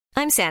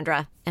I'm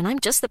Sandra, and I'm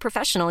just the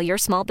professional your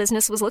small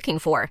business was looking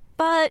for.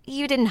 But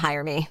you didn't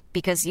hire me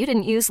because you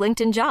didn't use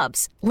LinkedIn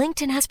Jobs.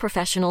 LinkedIn has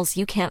professionals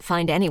you can't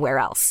find anywhere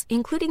else,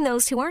 including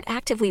those who aren't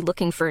actively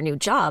looking for a new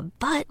job,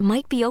 but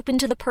might be open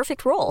to the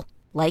perfect role,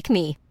 like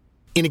me.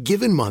 In a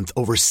given month,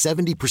 over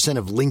 70%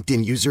 of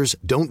LinkedIn users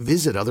don't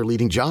visit other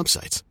leading job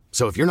sites.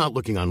 So if you're not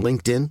looking on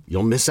LinkedIn,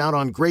 you'll miss out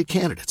on great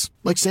candidates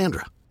like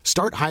Sandra.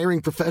 Start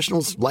hiring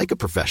professionals like a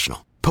professional.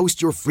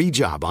 Post your free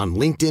job on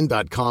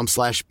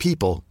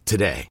linkedin.com/people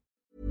today.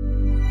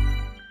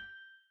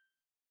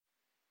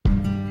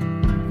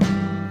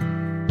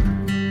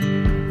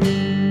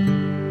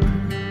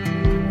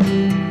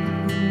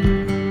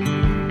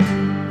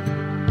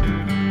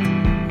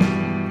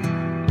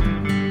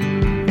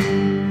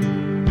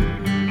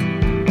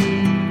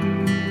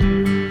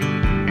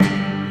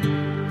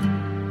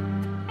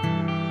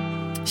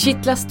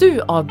 Kittlas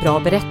du av bra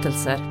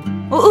berättelser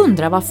och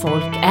undrar vad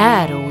folk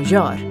är och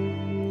gör?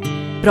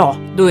 Bra,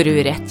 då är du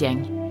i rätt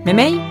gäng. Med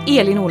mig,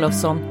 Elin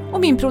Olofsson,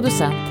 och min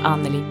producent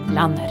Anneli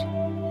Lanner.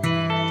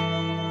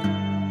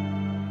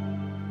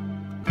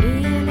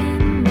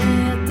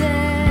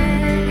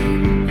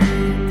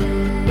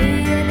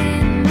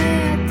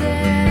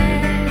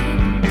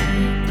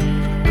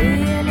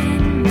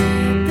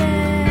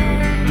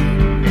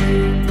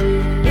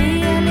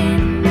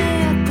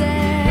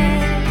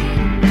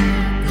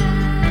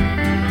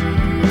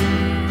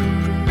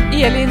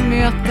 Elin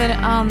möter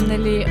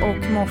Anneli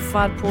och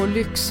moffar på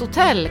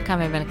lyxhotell, kan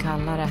vi väl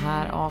kalla det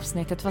här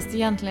avsnittet. Fast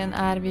egentligen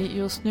är vi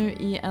just nu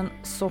i en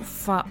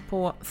soffa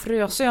på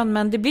Frösön,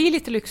 men det blir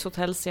lite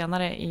lyxhotell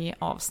senare i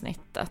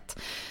avsnittet.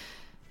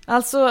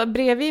 Alltså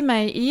bredvid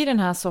mig i den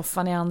här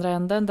soffan i andra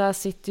änden, där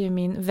sitter ju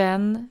min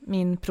vän,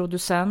 min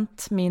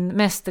producent, min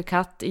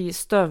mästerkatt i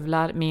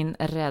stövlar, min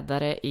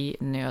räddare i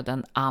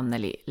nöden,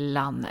 Anneli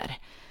Lanner.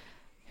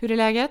 Hur är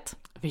läget?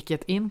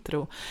 Vilket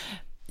intro.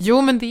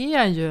 Jo, men det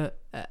är ju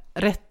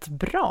rätt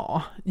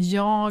bra.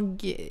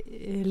 Jag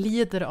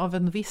lider av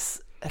en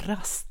viss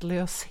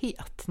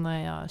rastlöshet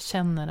när jag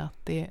känner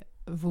att det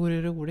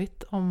vore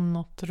roligt om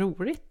något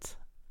roligt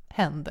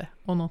hände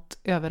och något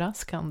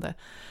överraskande.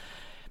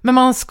 Men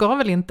man ska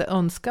väl inte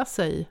önska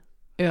sig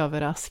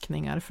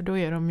överraskningar, för då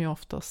är de ju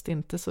oftast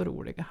inte så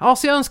roliga. Ja,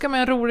 så jag önskar mig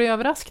en rolig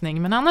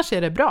överraskning, men annars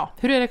är det bra.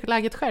 Hur är det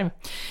läget själv?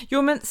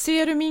 Jo, men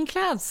ser du min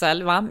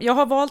klädsel, va? Jag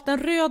har valt en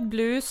röd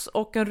blus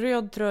och en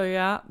röd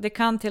tröja. Det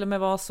kan till och med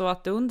vara så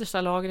att det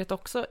understa lagret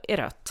också är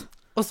rött.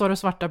 Och så har du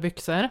svarta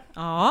byxor.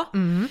 Ja,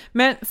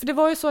 men för det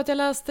var ju så att jag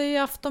läste i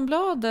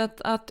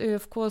Aftonbladet att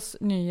ÖFKs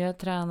nya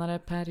tränare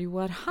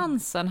Per-Joar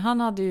Hansen,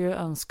 han hade ju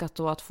önskat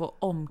då att få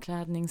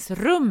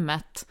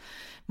omklädningsrummet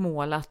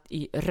målat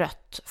i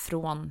rött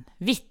från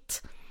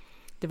vitt.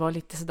 Det var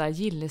lite sådär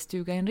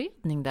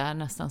gillestuga-inredning där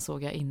nästan,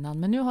 såg jag innan.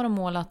 Men nu har de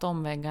målat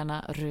om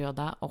väggarna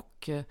röda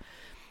och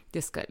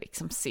det ska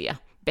liksom se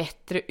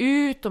bättre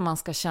ut och man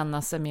ska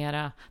känna sig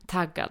mera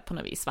taggad på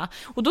något vis, va?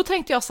 Och då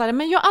tänkte jag så här,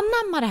 men jag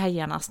anammar det här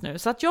genast nu.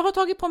 Så att jag har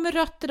tagit på mig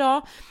rött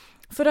idag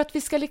för att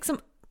vi ska liksom,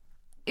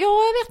 ja,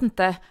 jag vet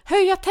inte,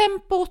 höja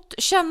tempot,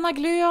 känna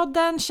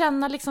glöden,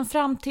 känna liksom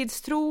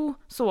framtidstro,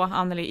 så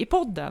Anneli, i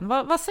podden.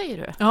 Vad säger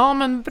du? Ja,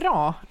 men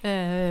bra.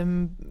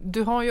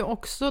 Du har ju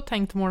också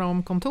tänkt måla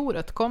om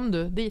kontoret. Kom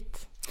du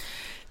dit?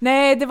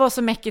 Nej, det var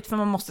så mäckigt för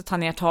man måste ta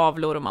ner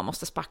tavlor och man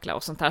måste spackla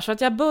och sånt där. Så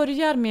att jag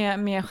börjar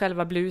med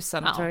själva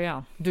blusen och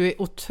tröjan. Du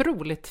är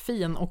otroligt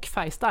fin och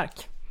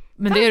färgstark.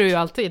 Men det är du ju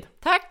alltid.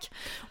 Tack.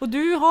 Och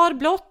du har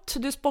blått,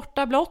 du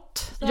sportar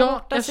blått.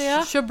 Ja,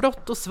 jag kör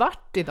blått och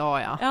svart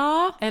idag,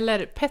 ja.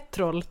 Eller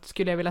petrol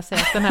skulle jag vilja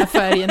säga att den här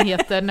färgen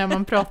heter när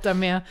man pratar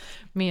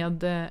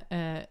med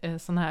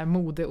sån här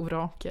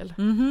modeorakel.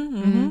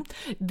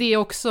 Det är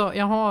också,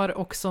 jag har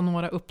också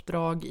några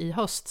uppdrag i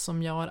höst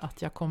som gör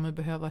att jag kommer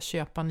behöva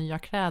köpa nya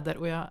kläder,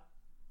 och jag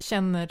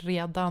känner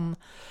redan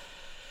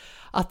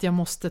att jag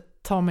måste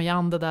ta mig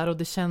an det där, och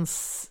det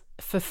känns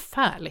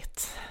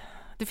förfärligt.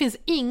 Det finns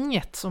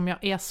inget som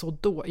jag är så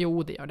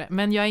jo det gör det,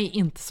 men jag är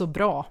inte så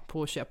bra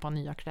på att köpa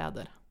nya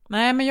kläder.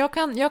 Nej, men jag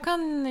kan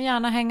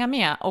gärna hänga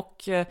med,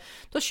 och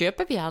då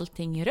köper vi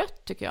allting i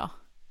rött, tycker jag.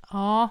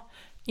 Ja,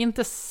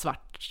 inte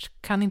svart.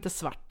 Kan inte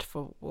svart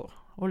få,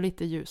 och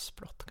lite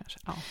ljusblått kanske.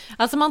 Ja.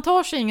 Alltså man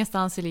tar sig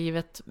ingenstans i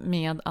livet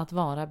med att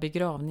vara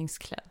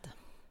begravningsklädd.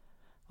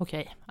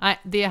 Okej, nej,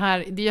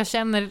 jag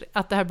känner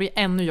att det här blir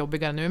ännu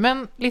jobbigare nu,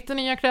 men lite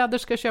nya kläder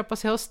ska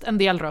köpas i höst, en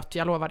del rött,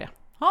 jag lovar det.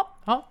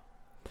 Ja.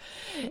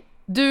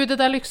 Du, det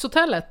där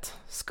lyxhotellet,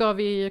 ska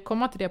vi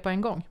komma till det på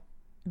en gång?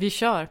 Vi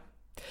kör.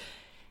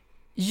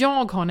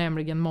 Jag har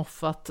nämligen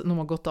moffat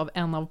något av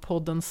en av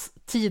poddens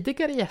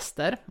tidigare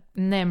gäster,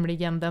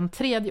 nämligen den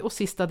tredje och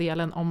sista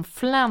delen om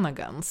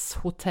Flanagans,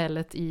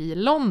 hotellet i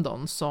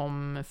London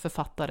som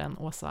författaren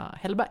Åsa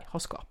Hellberg har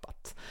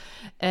skapat.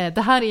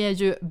 Det här är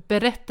ju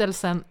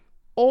berättelsen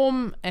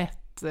om ett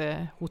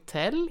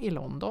hotell i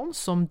London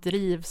som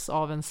drivs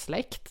av en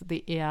släkt.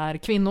 Det är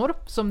kvinnor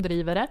som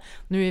driver det.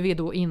 Nu är vi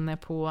då inne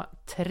på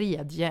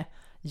 3:e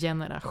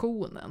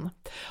generationen.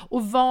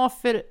 Och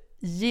varför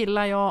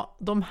gillar jag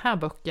de här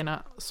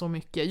böckerna så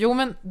mycket? Jo,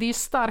 men det är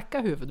starka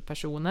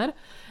huvudpersoner.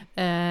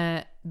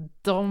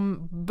 De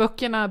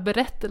böckerna,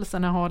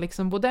 berättelserna har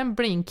liksom både en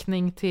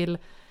blinkning till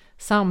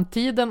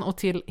samtiden och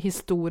till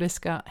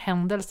historiska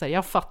händelser.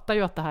 Jag fattar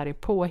ju att det här är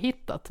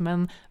påhittat,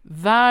 men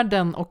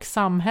världen och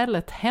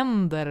samhället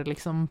händer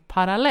liksom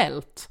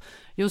parallellt.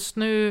 Just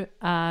nu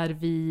är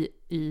vi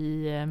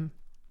i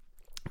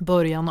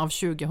början av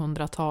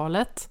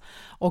 2000-talet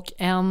och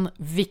en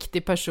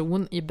viktig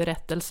person i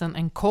berättelsen,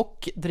 en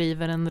kock,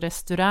 driver en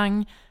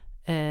restaurang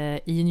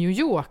i New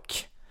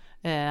York.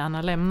 Han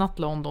har lämnat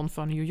London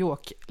för New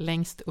York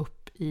längst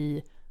upp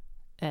i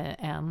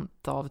en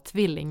av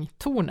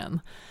tvillingtornen.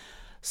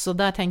 Så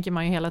där tänker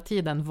man ju hela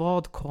tiden,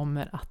 vad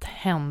kommer att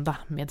hända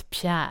med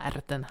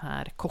Pierre, den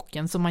här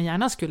kocken som man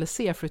gärna skulle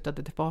se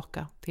flyttade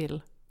tillbaka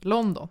till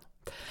London.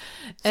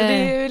 Så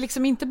det är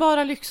liksom inte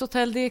bara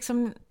lyxhotell, det är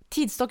liksom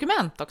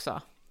tidsdokument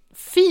också.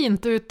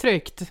 Fint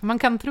uttryckt. Man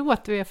kan tro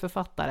att du är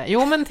författare.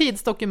 Jo, men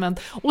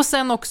tidsdokument. Och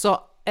sen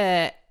också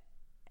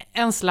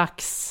en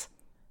slags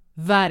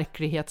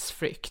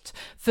verklighetsflykt.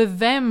 För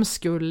vem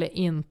skulle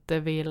inte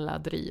vilja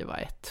driva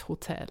ett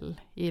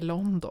hotell i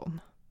London?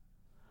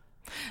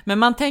 Men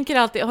man tänker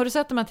alltid, har du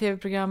sett de här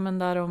tv-programmen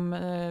där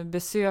de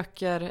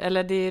besöker,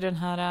 eller det är den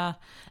här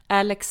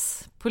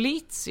Alex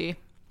Polizzi.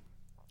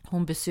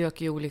 Hon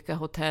besöker ju olika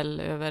hotell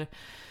över,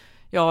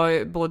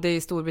 ja, både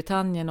i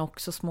Storbritannien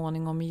och så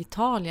småningom i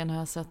Italien har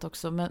jag sett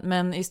också.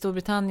 Men i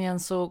Storbritannien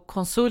så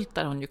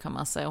konsultar hon ju, kan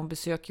man säga. Hon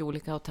besöker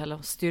olika hotell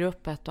och styr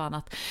upp ett och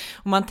annat.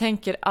 Och man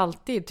tänker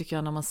alltid, tycker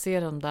jag, när man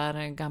ser de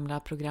där gamla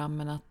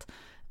programmen att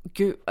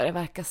gud vad det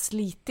verkar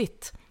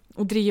slitigt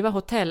att driva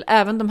hotell.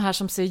 Även de här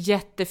som ser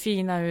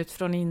jättefina ut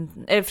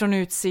från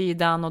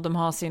utsidan och de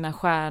har sina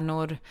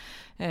stjärnor,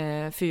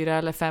 4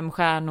 eller 5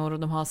 stjärnor, och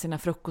de har sina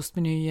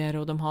frukostmenyer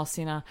och de har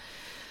sina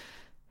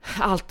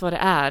allt vad det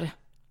är.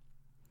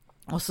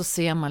 Och så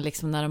ser man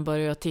liksom när de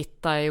börjar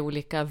titta i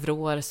olika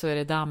vrår så är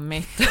det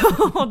dammigt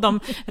och de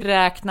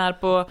räknar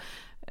på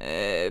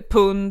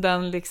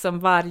punden liksom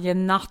varje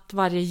natt,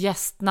 varje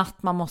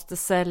gästnatt man måste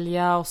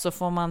sälja, och så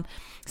får man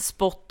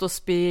spott och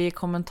spe i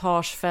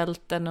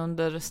kommentarsfälten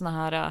under såna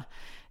här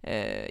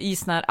i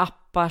såna här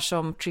appar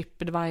som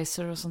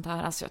TripAdvisor och sånt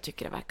här. Alltså jag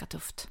tycker det verkar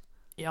tufft.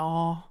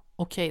 Ja,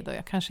 okej då.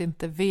 Jag kanske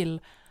inte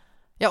vill.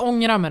 Jag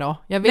ångrar mig då.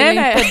 Jag vill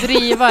inte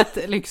driva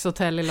ett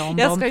lyxhotell i London.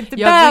 Jag ska inte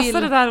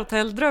bäsa den där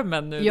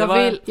hotelldrömmen nu.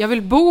 Jag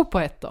vill bo på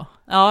ett då.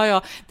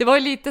 Ja. Det var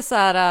ju lite så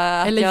här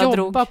att eller jag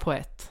jobba på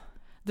ett.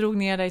 Drog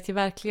ner dig till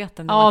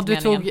verkligheten. Ja, du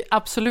tog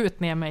absolut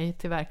ner mig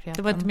till verkligheten.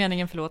 Det var inte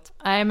meningen, förlåt.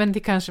 Nej, men det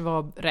kanske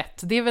var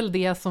rätt. Det är väl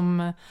det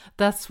som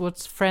that's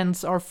what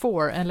friends are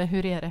for, eller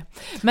hur är det?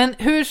 Men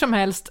hur som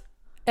helst,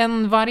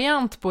 en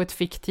variant på ett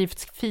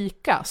fiktivt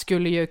fika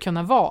skulle ju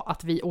kunna vara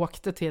att vi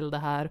åkte till det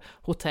här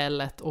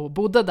hotellet och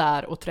bodde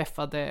där och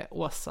träffade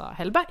Åsa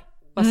Hellberg.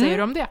 Vad säger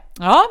du om det?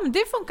 Ja, men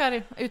det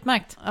funkar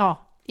utmärkt.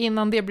 Ja,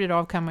 innan det blir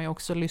av kan man ju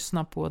också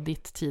lyssna på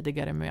ditt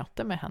tidigare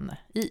möte med henne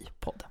i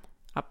podden.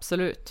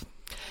 Absolut.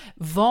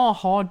 Vad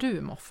har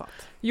du moffat?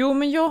 Jo,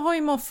 men jag har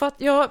ju moffat.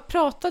 Jag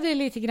pratade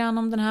lite grann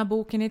om den här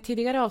boken i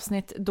tidigare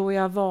avsnitt då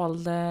jag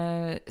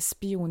valde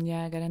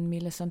spionjägaren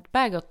Millicent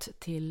Baggot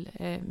till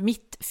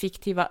mitt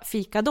fiktiva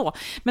fika då.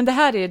 Men det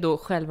här är då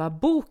själva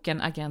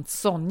boken Agent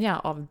Sonja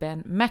av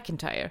Ben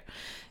McIntyre.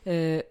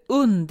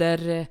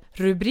 Under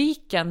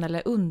rubriken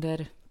eller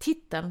under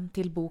titeln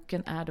till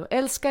boken är då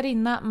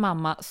Älskarinna,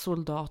 mamma,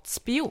 soldat,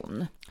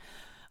 spion.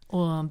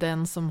 Och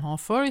den som har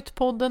följt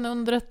podden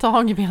under ett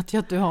tag vet ju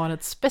att du har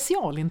ett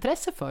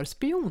specialintresse för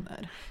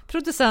spioner.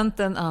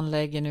 Producenten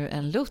anlägger nu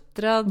en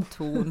luttrad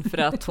ton för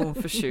att hon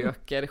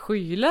försöker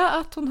skyla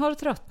att hon har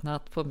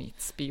tröttnat på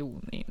mitt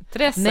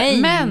spionintresse.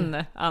 Nej.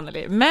 Men,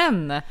 Anneli,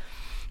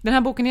 den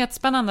här boken är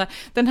jättespännande.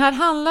 Den här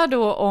handlar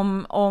då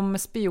om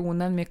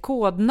spionen med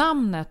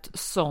kodnamnet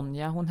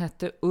Sonja. Hon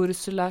hette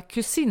Ursula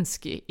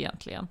Kusinski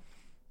egentligen.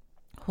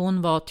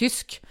 Hon var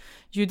tysk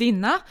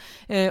judinna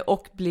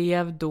och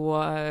blev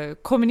då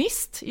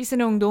kommunist i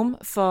sin ungdom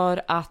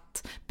för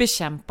att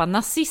bekämpa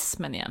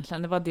nazismen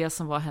egentligen. Det var det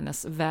som var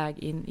hennes väg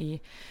in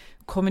i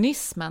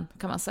kommunismen,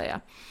 kan man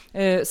säga.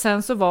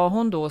 Sen så var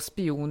hon då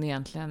spion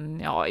egentligen,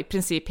 ja, i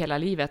princip hela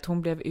livet.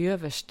 Hon blev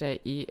överste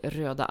i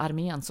Röda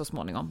armén så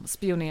småningom.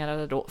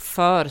 Spionerade då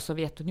för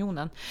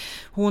Sovjetunionen.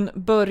 Hon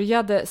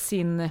började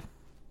sin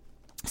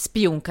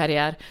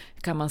spionkarriär,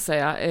 kan man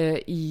säga,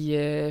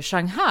 i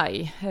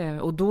Shanghai,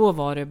 och då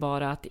var det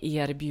bara att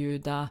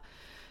erbjuda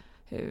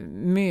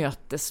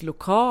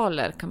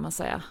möteslokaler, kan man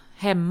säga,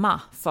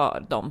 hemma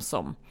för de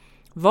som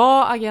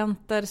var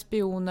agenter,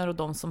 spioner och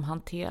de som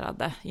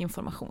hanterade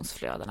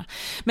informationsflödena.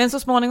 Men så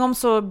småningom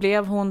så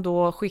blev hon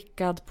då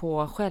skickad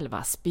på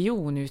själva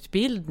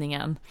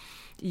spionutbildningen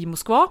i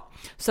Moskva,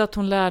 så att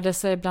hon lärde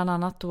sig bland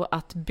annat då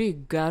att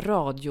bygga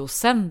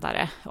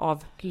radiosändare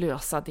av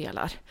lösa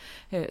delar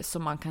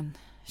som man kan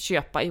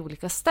köpa i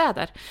olika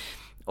städer.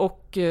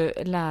 och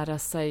lära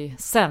sig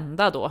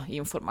sända då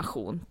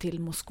information till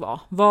Moskva,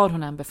 var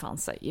hon än befann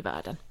sig i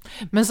världen.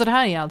 Men så det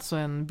här är alltså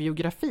en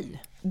biografi?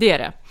 Det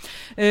är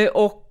det.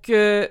 Och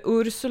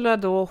Ursula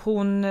då,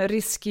 hon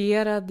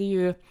riskerade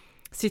ju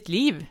sitt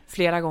liv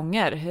flera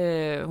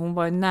gånger. Hon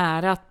var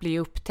nära att bli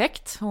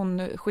upptäckt.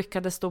 Hon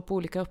skickades då på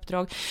olika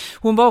uppdrag.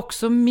 Hon var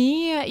också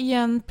med i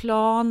en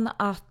plan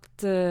att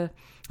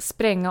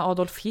spränga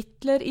Adolf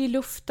Hitler i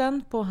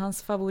luften på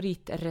hans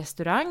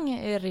favoritrestaurang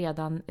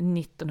redan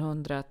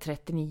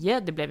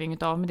 1939. Det blev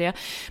inget av med det.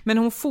 Men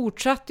hon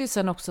fortsatte ju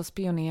sen också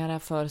spionera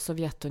för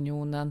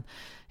Sovjetunionen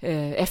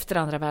efter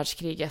andra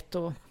världskriget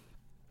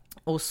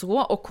och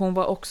så. Och hon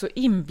var också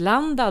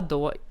inblandad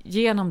då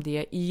genom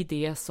det i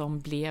det som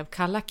blev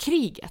kalla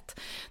kriget.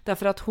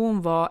 Därför att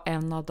hon var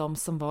en av dem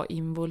som var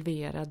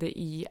involverade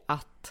i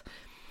att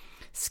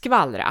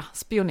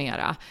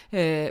spionera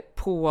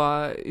på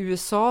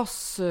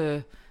USAs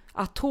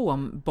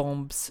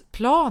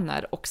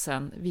atombombsplaner och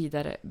sen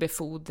vidare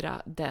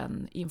befordra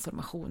den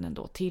informationen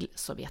då till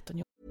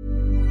Sovjetunionen.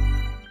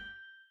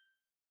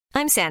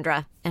 I'm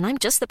Sandra, and I'm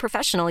just the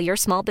professional your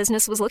small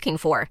business was looking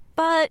for.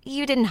 But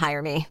you didn't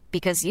hire me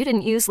because you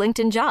didn't use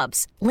LinkedIn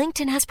Jobs.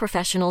 LinkedIn has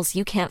professionals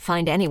you can't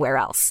find anywhere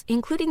else,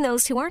 including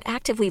those who aren't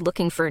actively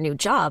looking for a new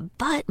job,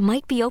 but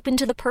might be open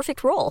to the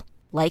perfect role,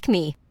 like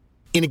me.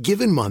 In a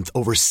given month,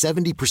 over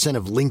 70%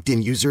 of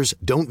LinkedIn users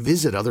don't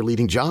visit other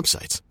leading job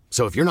sites.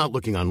 So if you're not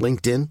looking on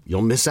LinkedIn,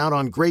 you'll miss out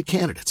on great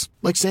candidates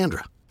like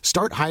Sandra.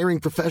 Start hiring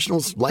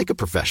professionals like a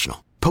professional.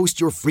 Post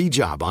your free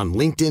job on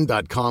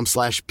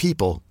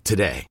linkedin.com/people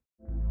today.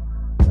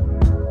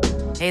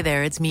 Hey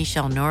there, it's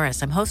Michelle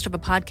Norris. I'm host of a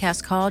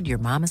podcast called Your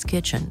Mama's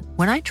Kitchen.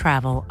 When I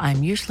travel,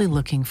 I'm usually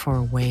looking for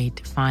a way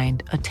to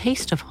find a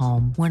taste of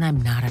home when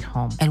I'm not at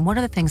home. And one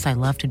of the things I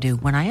love to do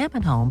when I am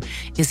at home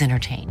is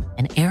entertain.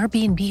 And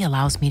Airbnb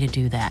allows me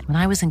to do that.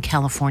 When I was in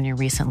California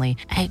recently,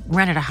 I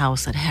rented a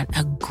house that had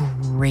a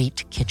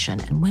great kitchen.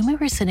 And when we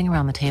were sitting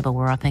around the table, we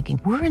were all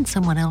thinking, we're in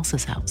someone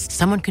else's house.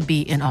 Someone could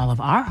be in all of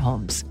our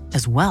homes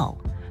as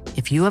well.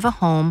 If you have a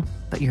home,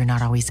 but you're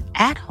not always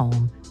at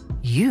home,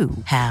 you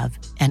have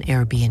an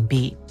Airbnb.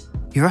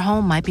 Your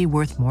home might be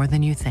worth more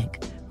than you think.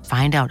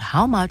 Find out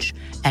how much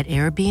at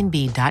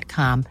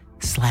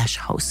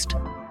airbnb.com/host.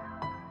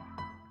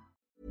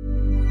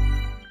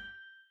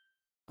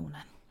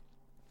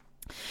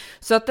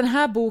 Så att den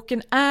här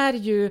boken är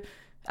ju,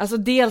 alltså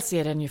dels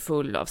är den ju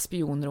full av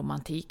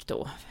spionromantik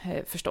då,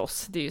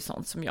 förstås. Det är ju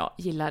sånt som jag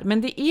gillar.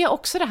 Men det är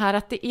också det här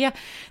att det är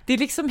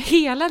liksom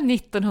hela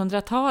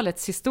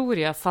 1900-talets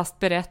historia fast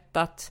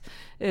berättat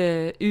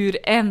ur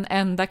en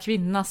enda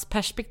kvinnas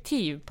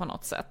perspektiv på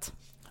något sätt.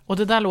 Och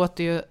det där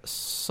låter ju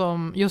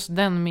som, just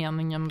den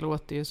meningen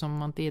låter ju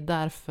som att det är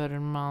därför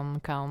man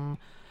kan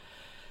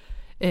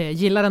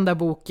gilla den där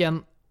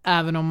boken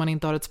även om man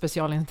inte har ett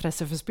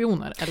specialintresse för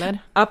spioner, eller?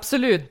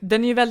 Absolut,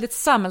 den är ju väldigt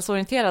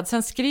samhällsorienterad.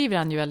 Sen skriver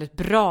han ju väldigt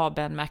bra,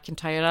 Ben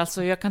Macintyre.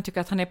 Alltså jag kan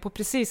tycka att han är på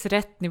precis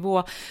rätt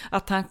nivå.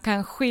 Att han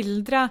kan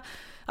skildra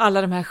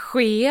alla de här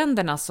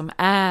skeendena som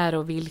är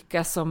och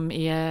vilka som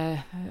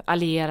är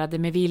allierade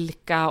med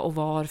vilka och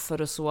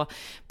varför och så.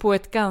 På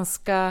ett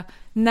ganska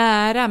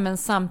nära men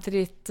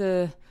samtidigt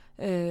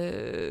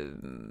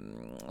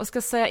vad ska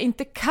jag säga,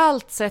 inte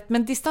kallt sätt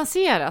men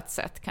distanserat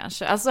sätt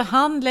kanske. Alltså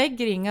han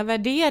lägger inga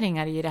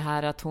värderingar i det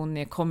här att hon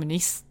är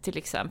kommunist till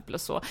exempel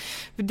och så.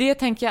 För det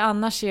tänker jag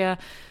annars är,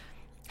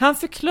 han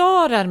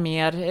förklarar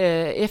mer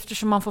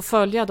eftersom man får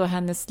följa då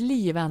hennes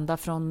liv ända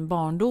från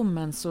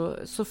barndomen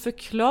så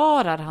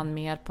förklarar han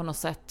mer på något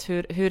sätt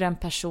hur en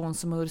person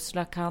som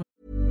Ursula kan.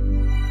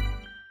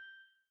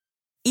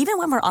 Even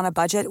when we're on a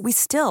budget, we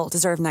still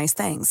deserve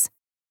nice things.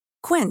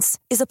 Quince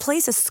is a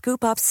place to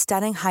scoop up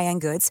stunning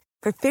high-end goods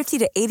for 50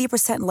 to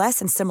 80% less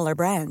than similar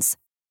brands.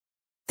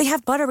 They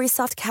have buttery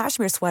soft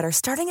cashmere sweaters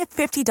starting at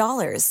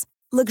 $50,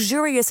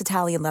 luxurious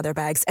Italian leather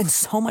bags, and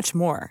so much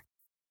more.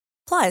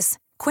 Plus,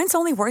 Quince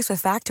only works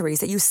with factories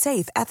that use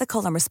safe,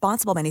 ethical, and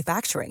responsible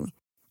manufacturing.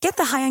 Get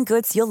the high-end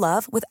goods you'll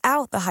love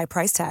without the high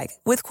price tag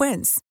with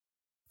Quince.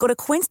 Go to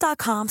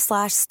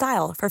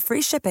quince.com/style for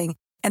free shipping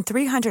and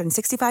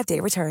 365-day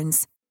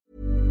returns.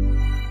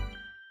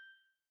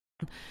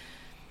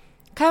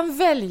 Kan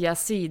välja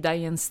sida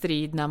i en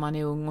strid när man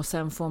är ung och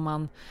sen får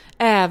man,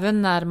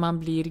 även när man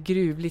blir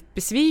gruvligt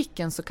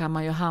besviken så kan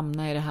man ju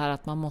hamna i det här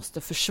att man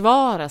måste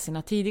försvara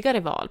sina tidigare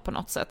val på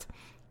något sätt.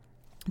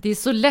 Det är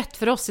så lätt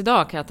för oss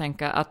idag kan jag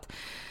tänka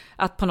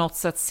att på något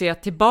sätt se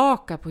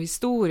tillbaka på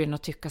historien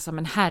och tycka så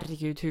men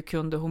herregud, hur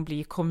kunde hon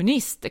bli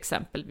kommunist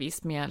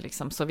exempelvis med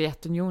liksom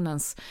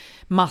Sovjetunionens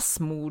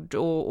massmord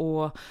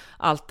och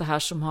allt det här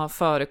som har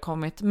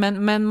förekommit.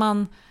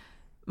 Men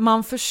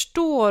man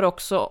förstår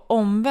också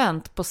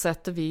omvänt på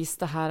sätt och vis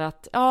det här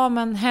att ja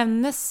men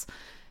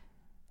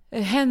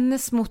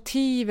hennes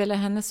motiv eller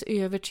hennes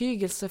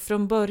övertygelse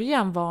från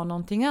början var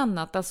någonting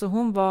annat. Alltså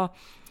hon var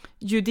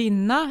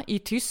judinna i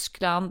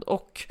Tyskland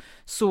och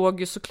såg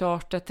ju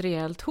såklart ett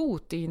reellt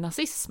hot i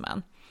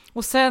nazismen.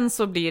 Och sen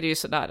så blir det ju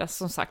sådär,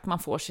 som sagt, man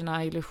får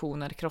sina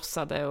illusioner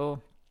krossade och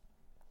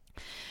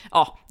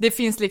ja, det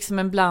finns liksom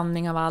en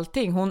blandning av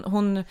allting.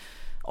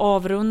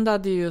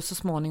 avrundade ju så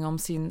småningom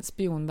sin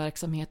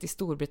spionverksamhet i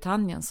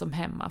Storbritannien som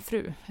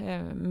hemmafru.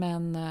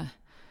 Men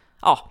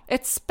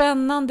ett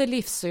spännande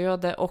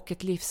livsöde och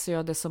ett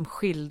livsöde som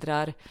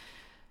skildrar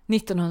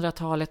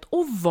 1900-talet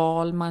och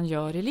val man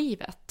gör i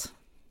livet.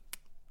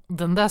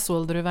 Den där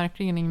sålde du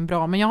verkligen in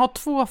bra. Men jag har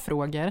 2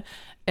 frågor.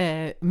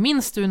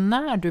 Minns du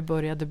när du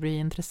började bli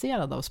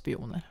intresserad av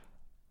spioner?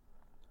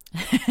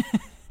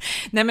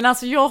 Nej, men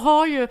alltså jag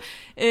har ju,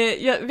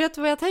 jag vet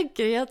vad jag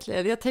tänker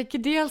egentligen. Jag tänker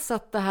dels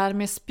att det här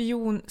med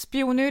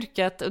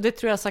spionyrket, och det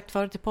tror jag sagt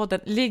förut i podden,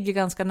 ligger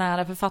ganska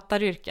nära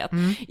författaryrket.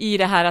 I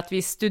det här att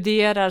vi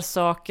studerar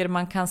saker,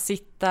 man kan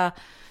sitta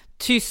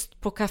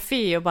tyst på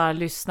café och bara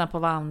lyssna på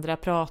vad andra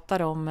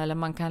pratar om, eller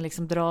man kan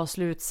liksom dra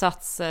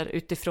slutsatser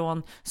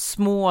utifrån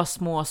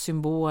små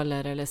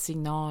symboler eller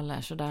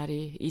signaler så där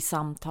i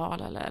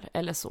samtal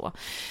eller så.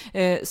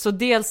 Så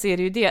dels är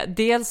det ju det.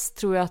 Dels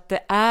tror jag att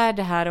det är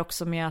det här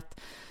också med att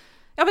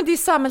men det är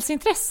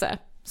samhällsintresse.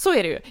 Så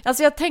är det ju.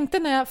 Alltså jag tänkte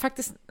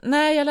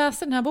när jag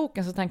läste den här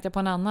boken så tänkte jag på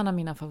en annan av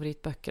mina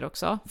favoritböcker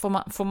också.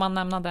 Får man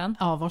nämna den?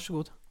 Ja,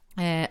 varsågod.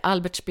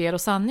 Albert Speer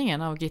och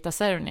sanningen av Gitta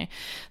Sereny.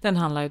 Den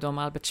handlar ju då om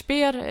Albert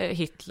Speer,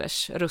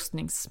 Hitlers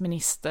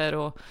rustningsminister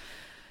och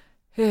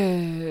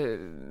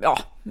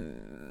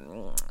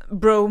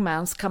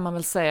bromance kan man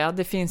väl säga.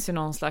 Det finns ju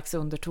någon slags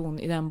underton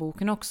i den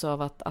boken också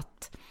av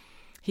att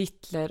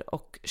Hitler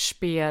och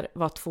Speer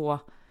var 2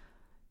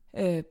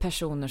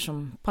 personer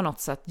som på något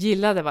sätt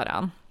gillade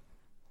varann.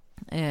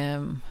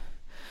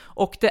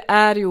 Och det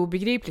är ju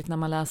obegripligt när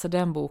man läser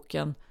den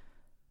boken.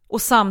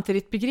 Och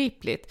samtidigt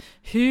begripligt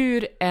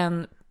hur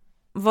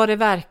vad det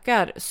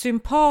verkar,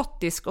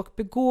 sympatisk och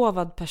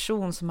begåvad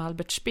person som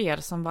Albert Speer,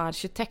 som var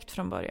arkitekt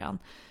från början,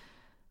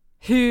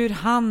 hur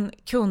han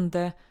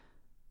kunde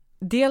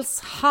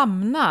dels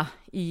hamna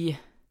i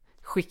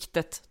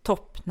skiktet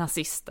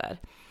toppnazister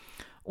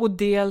och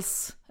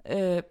dels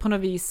på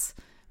något vis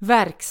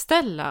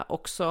verkställa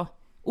också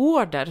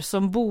order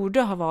som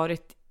borde ha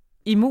varit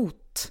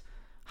emot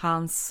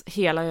hans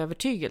hela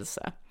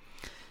övertygelse.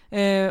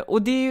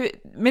 Och det är ju,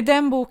 med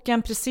den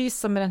boken, precis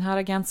som med den här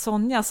Agent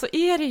Sonja, så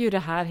är det ju det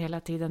här hela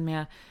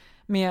tiden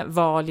med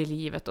val i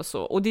livet och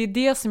så. Och det är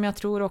det som jag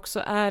tror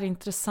också är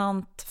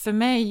intressant för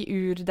mig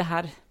ur det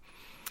här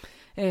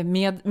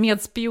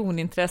med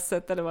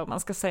spionintresset, eller vad man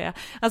ska säga.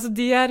 Alltså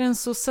det är en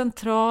så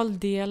central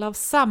del av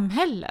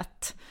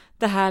samhället.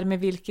 Det här med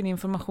vilken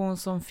information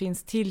som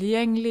finns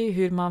tillgänglig,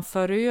 hur man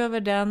för över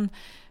den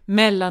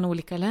mellan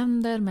olika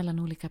länder, mellan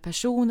olika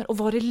personer och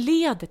vad det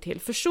leder till.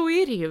 För så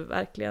är det ju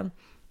verkligen.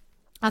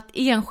 Att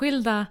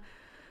enskilda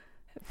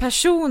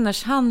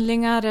personers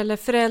handlingar eller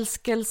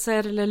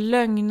förälskelser eller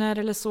lögner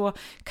eller så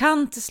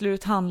kan till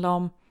slut handla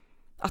om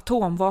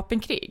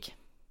atomvapenkrig.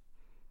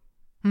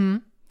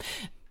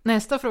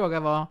 Nästa fråga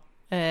var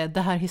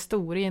det här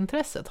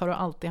historieintresset. Har du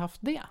alltid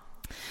haft det?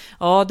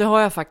 Ja, det har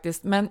jag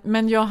faktiskt.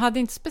 Men jag hade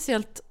inte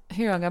speciellt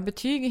höga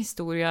betyg i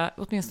historia,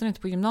 åtminstone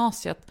inte på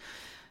gymnasiet.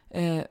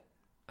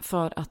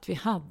 För att vi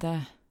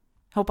hade,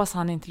 hoppas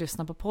han inte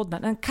lyssnar på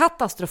podden, en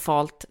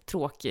katastrofalt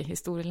tråkig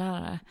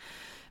historielärare.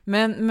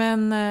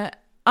 Men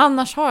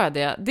annars har jag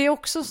det. Det är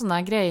också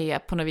såna grejer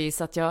på något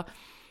vis att jag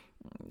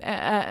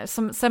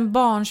som sen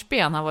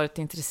barnsben har varit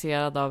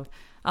intresserad av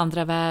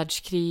andra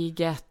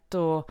världskriget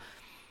och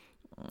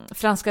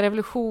franska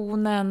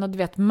revolutionen och du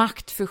vet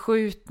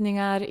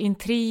maktförskjutningar,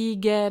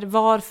 intriger,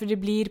 varför det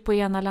blir på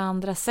ena eller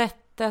andra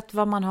sättet,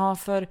 vad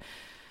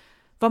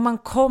man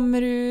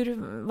kommer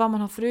ur, vad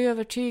man har för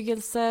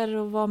övertygelser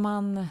och vad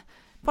man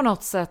på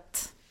något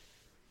sätt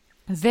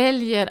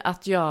väljer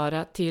att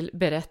göra till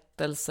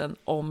berättelsen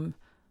om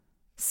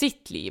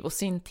sitt liv och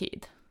sin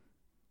tid.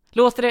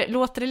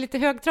 Låter det lite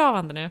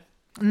högtravande nu?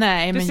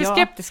 Nej, du ser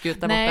skeptisk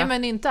ut där borta. Nej,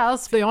 men inte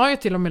alls. För jag har ju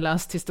till och med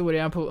läst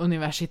historia på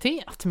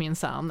universitet,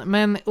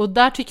 minsann. Och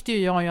där tyckte ju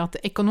jag att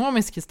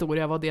ekonomisk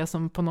historia var det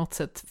som på något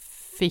sätt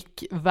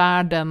fick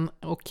världen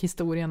och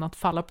historien att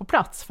falla på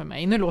plats för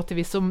mig. Nu låter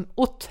vi som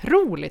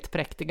otroligt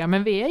präktiga,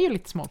 men vi är ju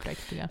lite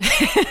småpräktiga.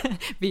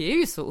 Vi är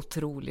ju så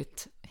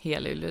otroligt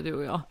helylle, du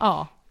och jag.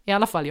 Ja, i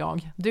alla fall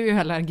jag. Du är ju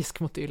allergisk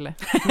mot ylle.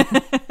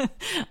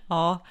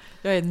 Ja,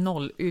 jag är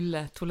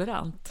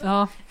noll-ylle-tolerant.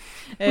 Ja.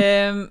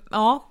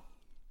 Ja.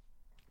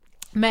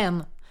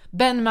 Men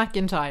Ben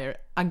McIntyre,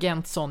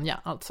 Agent Sonja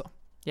alltså.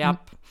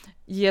 Japp.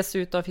 Ges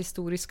ut av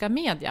Historiska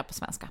Media på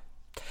svenska.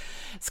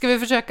 Ska vi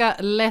försöka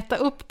lätta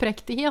upp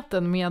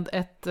präktigheten med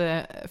ett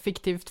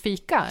fiktivt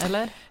fika,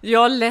 eller?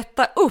 Ja,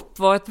 lätta upp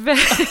var ett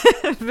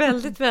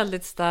väldigt,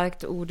 väldigt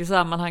starkt ord i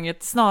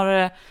sammanhanget.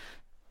 Snarare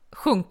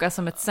sjunka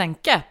som ett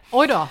sänke.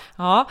 Oj då!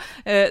 Ja,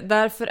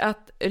 därför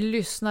att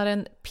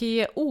lyssnaren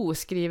P.O.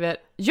 skriver: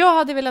 Jag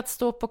hade velat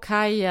stå på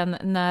kajen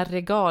när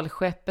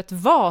regalskeppet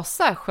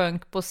Vasa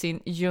sjönk på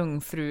sin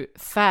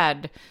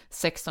jungfrufärd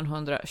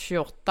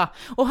 1628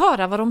 och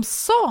höra vad de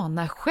sa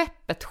när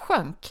skeppet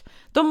sjönk.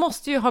 De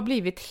måste ju ha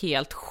blivit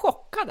helt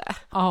chockade.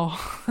 Ja,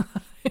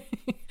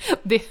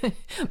 det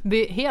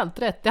är helt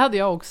rätt. Det hade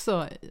jag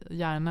också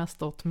gärna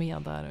stått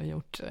med där och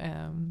gjort.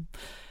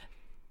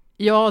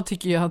 Jag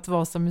tycker ju att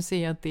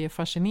Vasamuseet är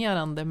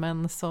fascinerande,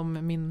 men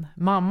som min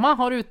mamma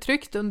har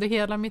uttryckt under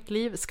hela mitt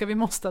liv, vi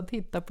måste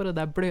titta på det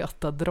där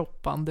blöta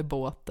droppande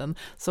båten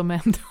som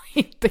ändå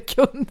inte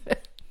kunde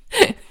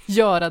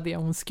göra det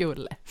hon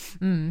skulle.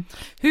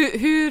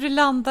 Hur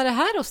landar det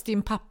här hos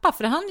din pappa?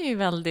 För han är ju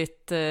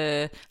väldigt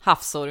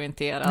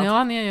havsorienterad. Ja,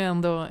 han är ju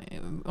ändå,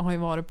 har ju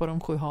varit på de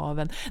 7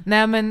 haven.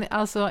 Nej, men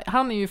alltså,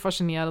 han är ju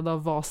fascinerad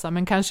av Vasa,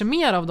 men kanske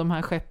mer av de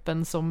här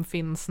skeppen som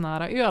finns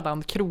nära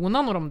Öland,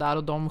 Kronan och de där,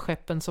 och de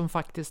skeppen som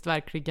faktiskt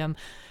verkligen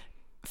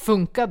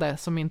funkade,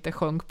 som inte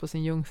sjönk på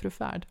sin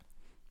jungfrufärd.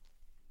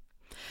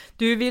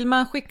 Du, vill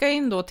man skicka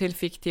in då till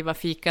fiktiva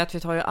fikat, vi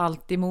tar ju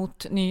alltid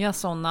emot nya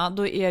sådana,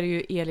 då är det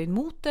ju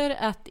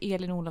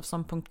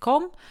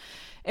elinmoter@elinolofsson.com,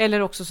 eller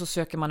också så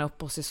söker man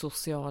upp oss i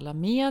sociala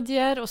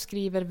medier och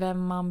skriver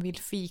vem man vill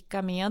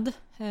fika med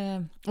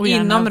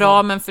inom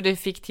ramen för det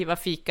fiktiva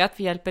fikat.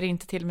 Vi hjälper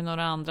inte till med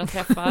några andra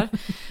träffar.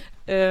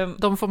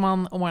 De får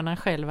man ordna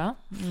själva.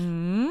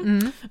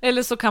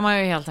 Eller så kan man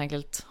ju helt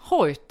enkelt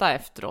hojta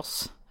efter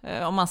oss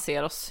om man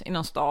ser oss i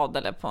någon stad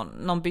eller på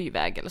någon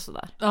byväg eller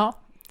sådär. Ja,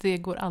 det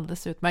går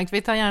alldeles utmärkt.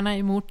 Vi tar gärna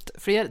emot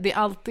fler. Det är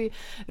alltid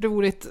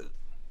roligt.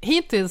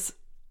 Hittills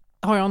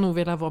har jag nog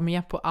velat vara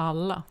med på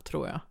alla,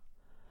 tror jag.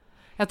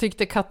 Jag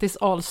tyckte Kattis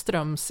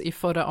Ahlströms i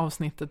förra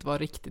avsnittet var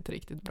riktigt,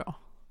 riktigt bra.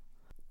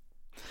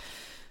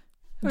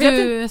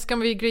 Du, ska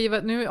vi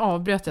glida... Nu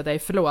avbröt jag dig,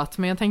 förlåt.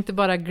 Men jag tänkte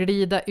bara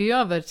glida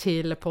över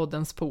till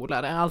poddens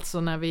polare.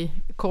 Alltså när vi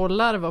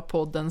kollar vad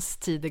poddens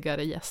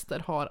tidigare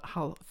gäster har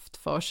haft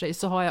för sig,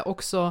 så har jag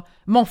också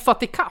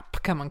moffat i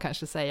kapp, kan man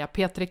kanske säga,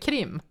 Petri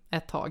Krim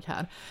ett tag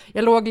här.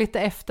 Jag låg lite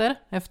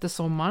efter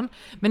sommaren,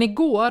 men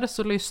igår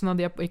så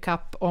lyssnade jag på i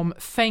kapp om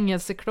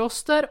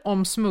fängelsekloster,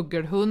 om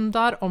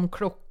smuggelhundar, om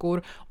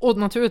klockor och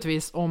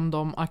naturligtvis om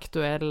de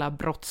aktuella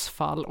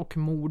brottsfall och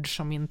mord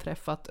som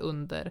inträffat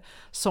under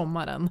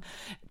sommaren.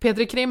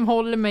 Petri Krim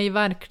håller mig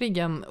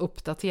verkligen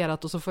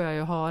uppdaterat, och så får jag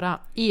ju höra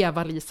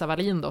Eva-Lisa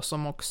Wallin då,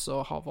 som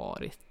också har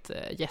varit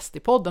gäst i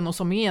podden och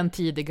som är en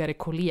tidigare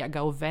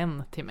kollega och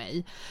vän till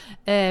mig.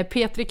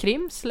 Petri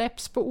Krim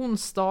släpps på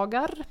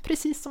onsdagar,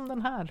 precis som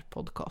den här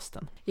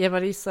podcasten.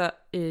 Eva-Lisa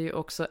är ju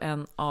också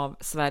en av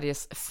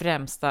Sveriges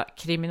främsta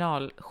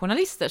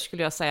kriminaljournalister,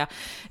 skulle jag säga.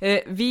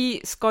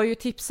 Vi ska ju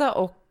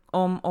tipsa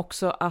om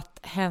också att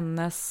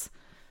hennes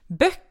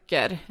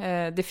böcker,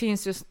 det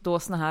finns ju då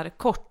såna här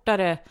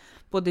kortare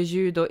både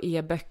ljud- och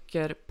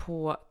e-böcker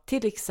på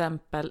till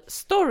exempel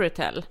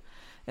Storytel.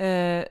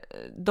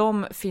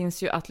 De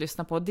finns ju att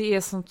lyssna på. Det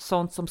är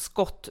sånt som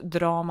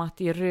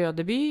skottdramat i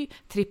Rödeby,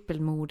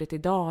 trippelmordet i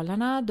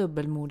Dalarna,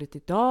 dubbelmordet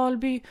i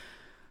Dalby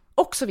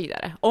och så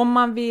vidare. Om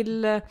man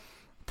vill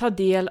ta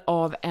del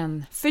av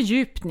en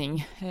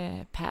fördjupning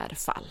per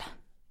fall.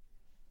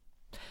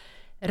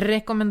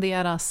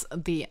 Rekommenderas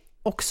det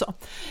också.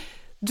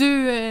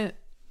 Du,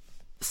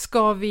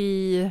 ska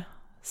vi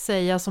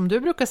säga som du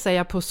brukar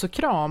säga, puss och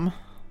kram?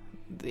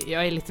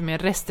 Jag är lite mer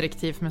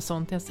restriktiv med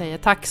sånt. Jag säger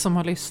tack som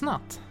har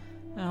lyssnat.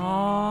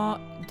 Ja,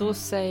 då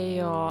säger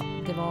jag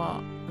det var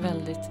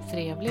väldigt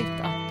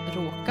trevligt att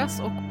råkas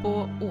och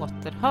på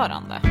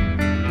återhörande.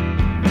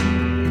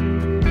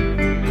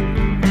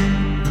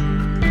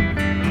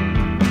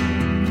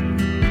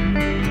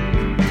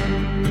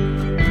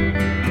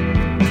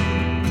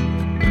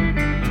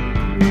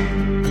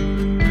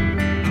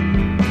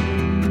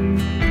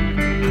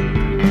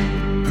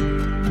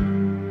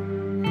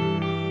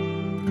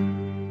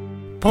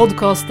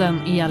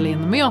 Podcasten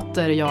Elin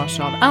möter görs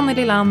av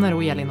Anneli Lanner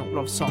och Elin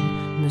Olofsson.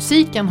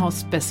 Musiken har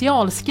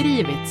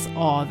specialskrivits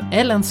av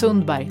Ellen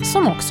Sundberg,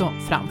 som också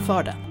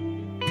framför den.